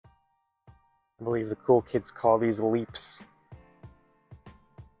I believe the cool kids call these LEPs.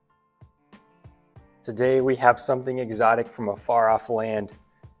 Today we have something exotic from a far-off land,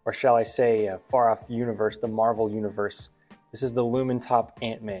 or shall I say a far-off universe, the Marvel universe. This is the Lumintop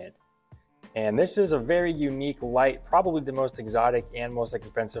Ant-Man. And this is a very unique light, probably the most exotic and most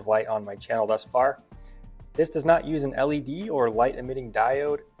expensive light on my channel thus far. This does not use an LED or light emitting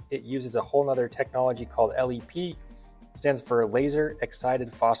diode. It uses a whole nother technology called LEP. It stands for laser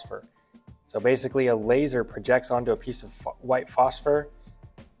excited phosphor. So basically a laser projects onto a piece of white phosphor,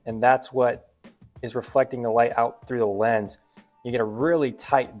 and that's what is reflecting the light out through the lens. You get a really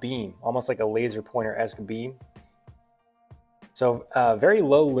tight beam, almost like a laser pointer-esque beam. So very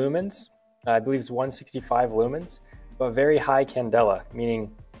low lumens, I believe it's 165 lumens, but very high candela,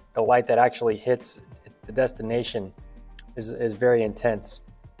 meaning the light that actually hits the destination is very intense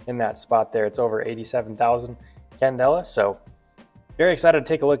in that spot there. It's over 87,000 candela, so very excited to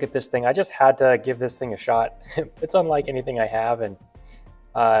take a look at this thing. I just had to give this thing a shot. It's unlike anything I have, and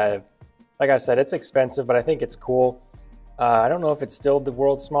like I said, it's expensive, but I think it's cool. I don't know if it's still the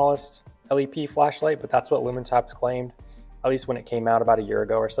world's smallest LEP flashlight, but that's what Lumintop's claimed, at least when it came out about a year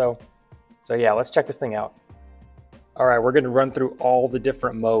ago or so. So yeah, let's check this thing out. All right, we're gonna run through all the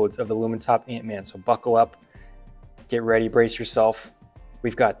different modes of the Lumintop Ant-Man, so buckle up, get ready, brace yourself.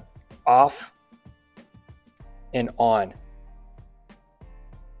 We've got off and on.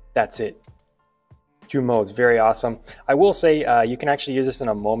 That's it. 2 modes, very awesome. I will say you can actually use this in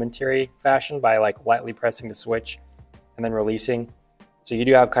a momentary fashion by like lightly pressing the switch and then releasing. So you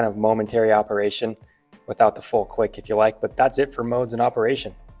do have kind of momentary operation without the full click if you like, but that's it for modes in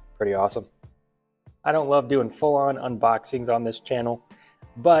operation. Pretty awesome. I don't love doing full-on unboxings on this channel,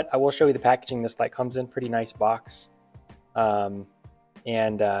 but I will show you the packaging this light comes in. Pretty nice box. Yeah,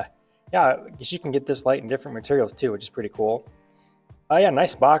 I guess you can get this light in different materials too, which is pretty cool. Yeah,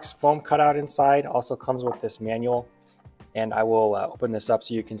 nice box, foam cutout inside. Also comes with this manual, and I will open this up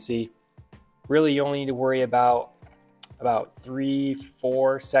so you can see. Really, you only need to worry about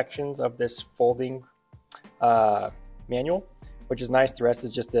 3-4 sections of this folding manual, which is nice. The rest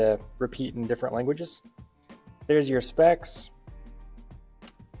is just to repeat in different languages. There's your specs,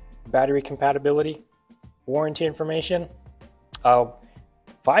 battery compatibility, warranty information,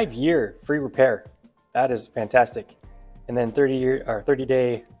 5-year free repair. That is fantastic. And then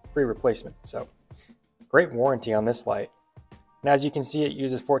 30-day free replacement. So great warranty on this light. And as you can see, it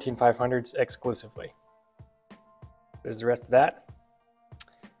uses 14500s exclusively. There's the rest of that.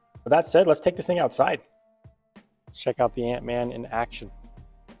 With that said, let's take this thing outside. Let's check out the Ant-Man in action.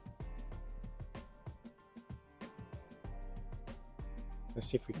 Let's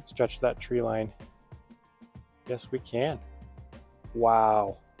see if we can stretch that tree line. Yes, we can.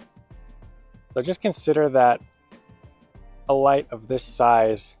 Wow. So just consider that a light of this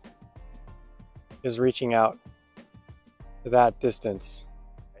size is reaching out to that distance.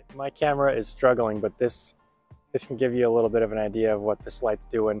 My camera is struggling, but this can give you a little bit of an idea of what this light's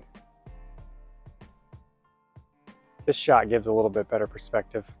doing. This shot gives a little bit better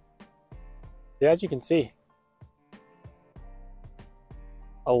perspective. Yeah, as you can see,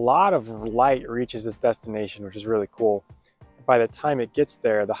 a lot of light reaches this destination, which is really cool. By the time it gets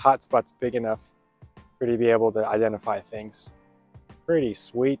there, the hotspot's big enough for you to be able to identify things. Pretty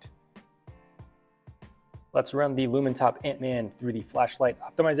sweet. Let's run the Lumintop Ant-Man through the flashlight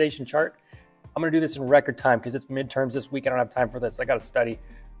optimization chart. I'm gonna do this in record time because it's midterms this week. I don't have time for this. I gotta study.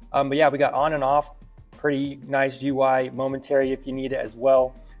 But yeah, we got on and off. Pretty nice UI, momentary if you need it as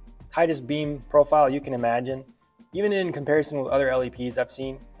well. Tightest beam profile you can imagine. Even in comparison with other LEPs I've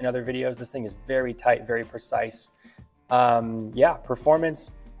seen in other videos, this thing is very tight, very precise. Yeah,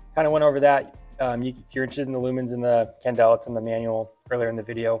 performance, kind of went over that. If you're interested in the lumens and the candela, it's in the manual earlier in the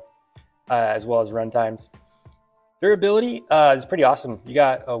video, as well as run times. Durability is pretty awesome. You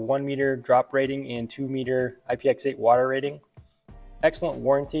got a 1 meter drop rating and 2 meter IPX8 water rating. Excellent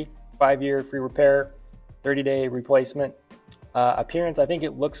warranty, 5-year free repair, 30-day replacement. Appearance, I think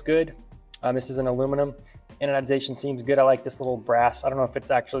it looks good. This is an aluminum. Anodization seems good. I like this little brass. I don't know if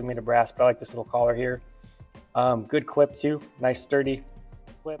it's actually made of brass, but I like this little collar here. Good clip too, nice sturdy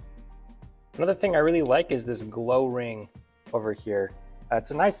clip. Another thing I really like is this glow ring over here.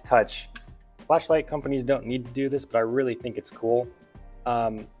 It's a nice touch. Flashlight companies don't need to do this, but I really think it's cool.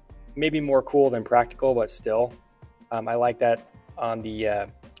 Maybe more cool than practical, but still. I like that on the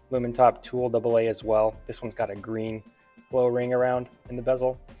Lumintop Tool AA as well. This one's got a green glow ring around in the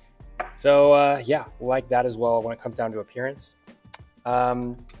bezel. So yeah, like that as well when it comes down to appearance.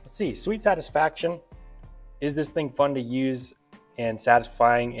 Let's see, sweet satisfaction. Is this thing fun to use and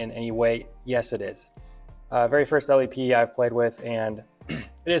satisfying in any way? Yes, it is. Very first LEP I've played with, and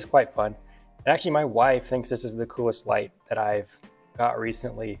it is quite fun. And actually, my wife thinks this is the coolest light that I've got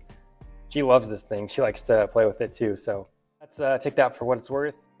recently. She loves this thing. She likes to play with it too. So let's take that for what it's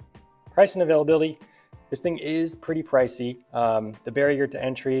worth. Price and availability. This thing is pretty pricey. The barrier to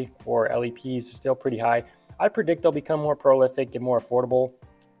entry for LEPs is still pretty high. I predict they'll become more prolific and more affordable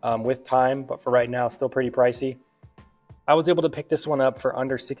with time, but for right now, still pretty pricey. I was able to pick this one up for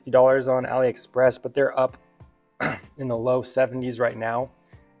under $60 on AliExpress, but they're up in the low 70s right now.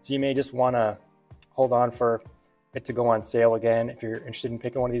 So you may just want to hold on for it to go on sale again if you're interested in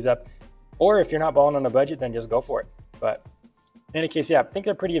picking one of these up. Or if you're not balling on a budget, then just go for it. But in any case, yeah, I think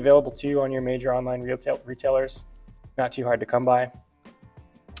they're pretty available too on your major online retailers. Not too hard to come by.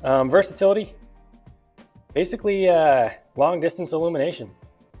 Versatility. Basically, long distance illumination.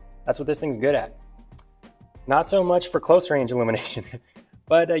 That's what this thing's good at. Not so much for close range illumination.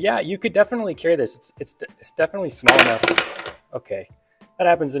 But yeah, you could definitely carry this. It's definitely small enough. Okay, that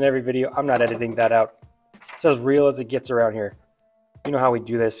happens in every video. I'm not editing that out. It's as real as it gets around here. You know how we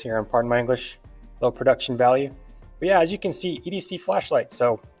do this here on Pardon My English. Low production value. But yeah, as you can see, EDC flashlight.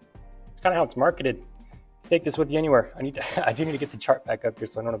 So it's kind of how it's marketed. Take this with you anywhere. I do need to get the chart back up here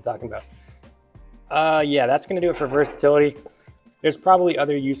so I know what I'm talking about. Yeah, that's going to do it for versatility. There's probably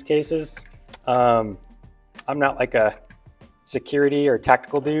other use cases. I'm not like a security or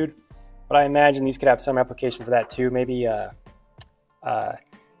tactical dude, but I imagine these could have some application for that too. Maybe, I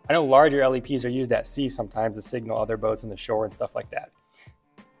know larger LEPs are used at sea sometimes to signal other boats in the shore and stuff like that.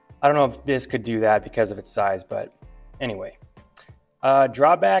 I don't know if this could do that because of its size, but anyway.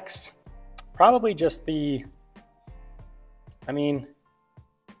 Drawbacks, probably just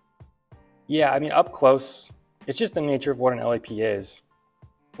up close, it's just the nature of what an LEP is.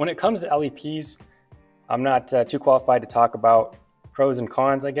 When it comes to LEPs, I'm not too qualified to talk about pros and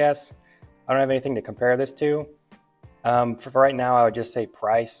cons, I guess. I don't have anything to compare this to. For right now, I would just say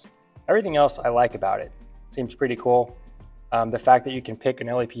price. Everything else I like about it. Seems pretty cool. The fact that you can pick an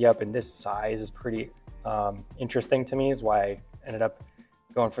LEP up in this size is pretty interesting to me, is why I ended up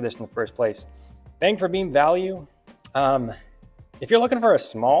going for this in the first place. Bang for beam value. If you're looking for a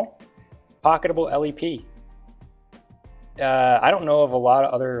small, pocketable LEP, I don't know of a lot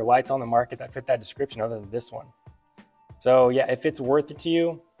of other lights on the market that fit that description other than this one. So yeah, if it's worth it to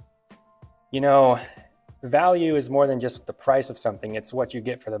you, you know, value is more than just the price of something. It's what you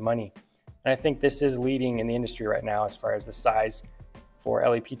get for the money. And I think this is leading in the industry right now as far as the size for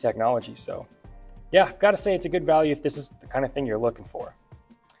LEP technology. So yeah, I've got to say it's a good value if this is the kind of thing you're looking for.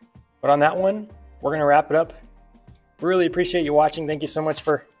 But on that one, we're going to wrap it up. Really appreciate you watching. Thank you so much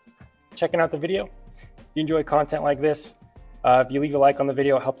for checking out the video. If you enjoy content like this, if you leave a like on the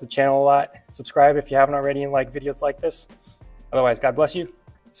video, it helps the channel a lot. Subscribe if you haven't already and like videos like this. Otherwise, God bless you.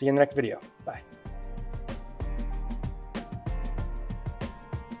 See you in the next video. Bye.